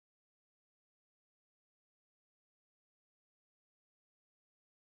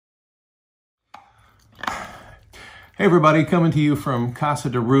Hey everybody, coming to you from Casa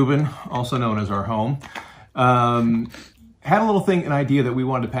de Reuben, also known as our home. Had a little thing, an idea that we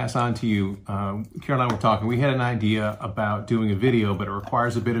wanted to pass on to you. Carol and I were talking. We had an idea about doing a video, but it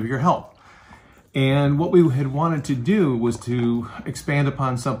requires a bit of your help. And what we had wanted to do was to expand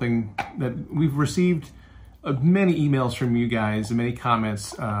upon something that we've received many emails from you guys and many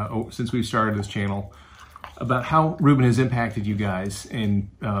comments since we started this channel about how Reuben has impacted you guys in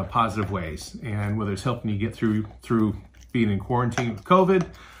positive ways, and whether it's helping you get through being in quarantine with COVID,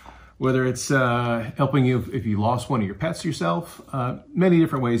 whether it's helping you if you lost one of your pets yourself, many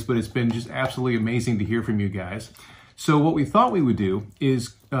different ways, but it's been just absolutely amazing to hear from you guys. So what we thought we would do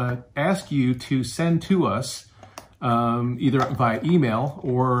is ask you to send to us either via email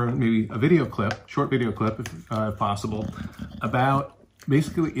or maybe a video clip, short video clip if possible, about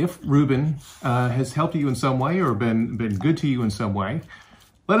basically if Reuben has helped you in some way or been good to you in some way.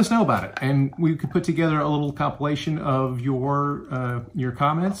 Let us know about it, and we could put together a little compilation of your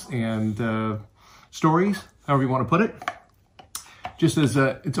comments and stories, however you want to put it. Just as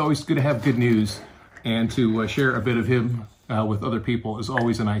it's always good to have good news, and to share a bit of him with other people is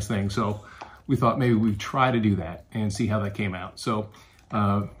always a nice thing. So we thought maybe we'd try to do that and see how that came out. So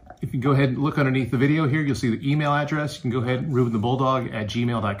if you go ahead and look underneath the video here, you'll see the email address. You can go ahead,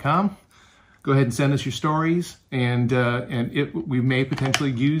 ReubenTheBulldog@gmail.com. Go ahead and send us your stories, and we may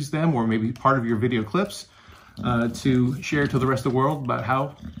potentially use them, or maybe part of your video clips, to share to the rest of the world about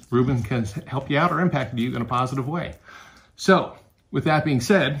how Reuben can help you out or impact you in a positive way. So, with that being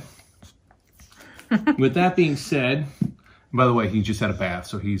said, by the way, he just had a bath,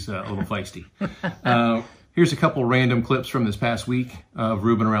 so he's a little feisty. Here's a couple random clips from this past week of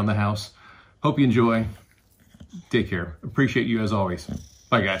Reuben around the house. Hope you enjoy. Take care. Appreciate you as always.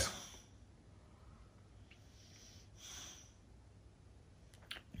 Bye, guys.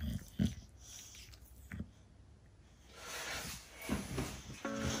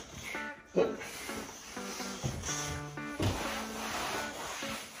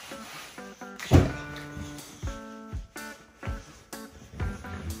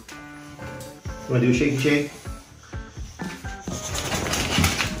 Want to do a shaky shake?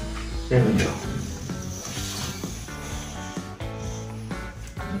 There we go.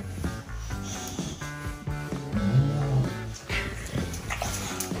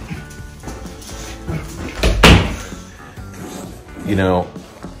 You know,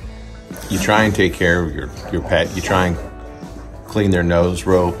 you try and take care of your pet. You try and clean their nose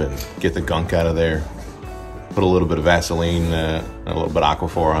rope and get the gunk out of there. Put a little bit of Vaseline, a little bit of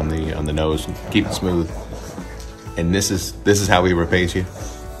Aquaphor on the nose, and keep it smooth. And this is how he repays you,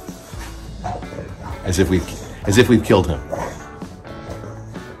 as if we've killed him.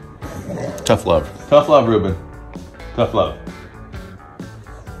 Tough love. Tough love, Reuben. Tough love.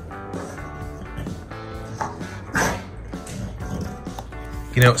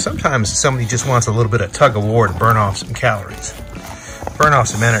 You know, sometimes somebody just wants a little bit of tug of war to burn off some calories, burn off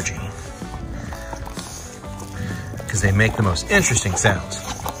some energy, because they make the most interesting sounds.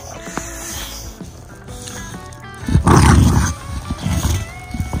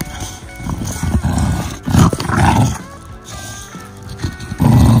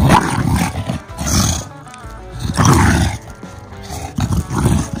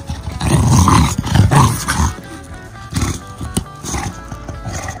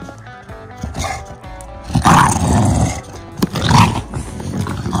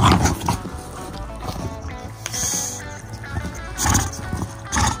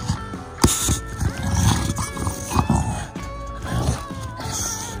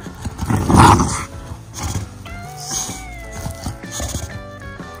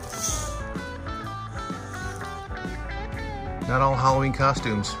 Not all Halloween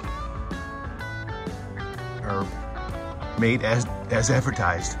costumes are made as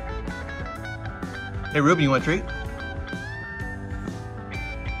advertised. Hey Reuben, you want a treat?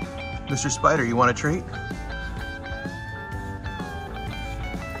 Mr. Spider, you want a treat?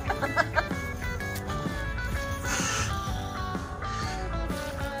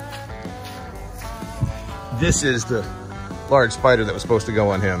 This is the large spider that was supposed to go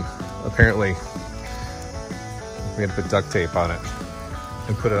on him. Apparently, we had to put duct tape on it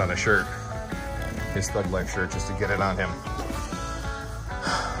and put it on a shirt, his Thug Life shirt, just to get it on him.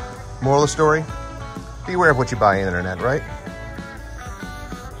 Moral of the story, beware of what you buy on the internet, right?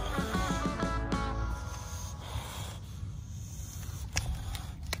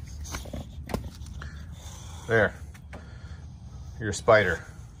 There, you're a spider.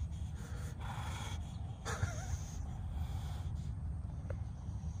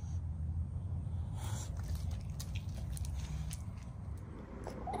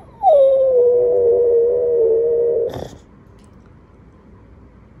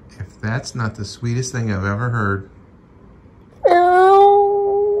 That's not the sweetest thing I've ever heard.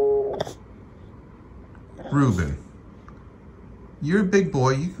 Reuben, you're a big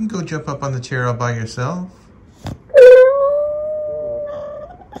boy. You can go jump up on the chair all by yourself.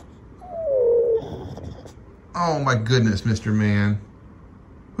 Oh my goodness, Mr. Man.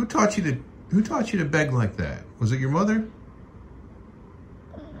 Who taught you to beg like that? Was it your mother?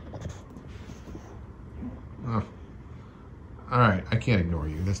 Oh. All right, I can't ignore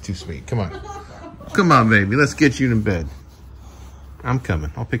you. That's too sweet. Come on. Come on, baby. Let's get you in bed. I'm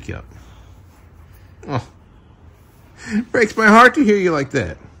coming. I'll pick you up. Oh. Breaks my heart to hear you like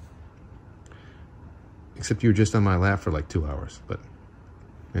that. Except you were just on my lap for like 2 hours. But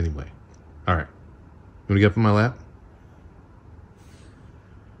anyway. All right. You want to get up on my lap?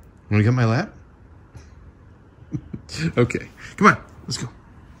 You want to get on my lap? Okay. Come on. Let's go.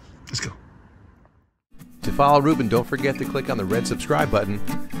 Let's go. To follow Reuben, don't forget to click on the red subscribe button,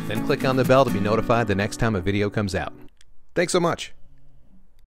 then click on the bell to be notified the next time a video comes out. Thanks so much.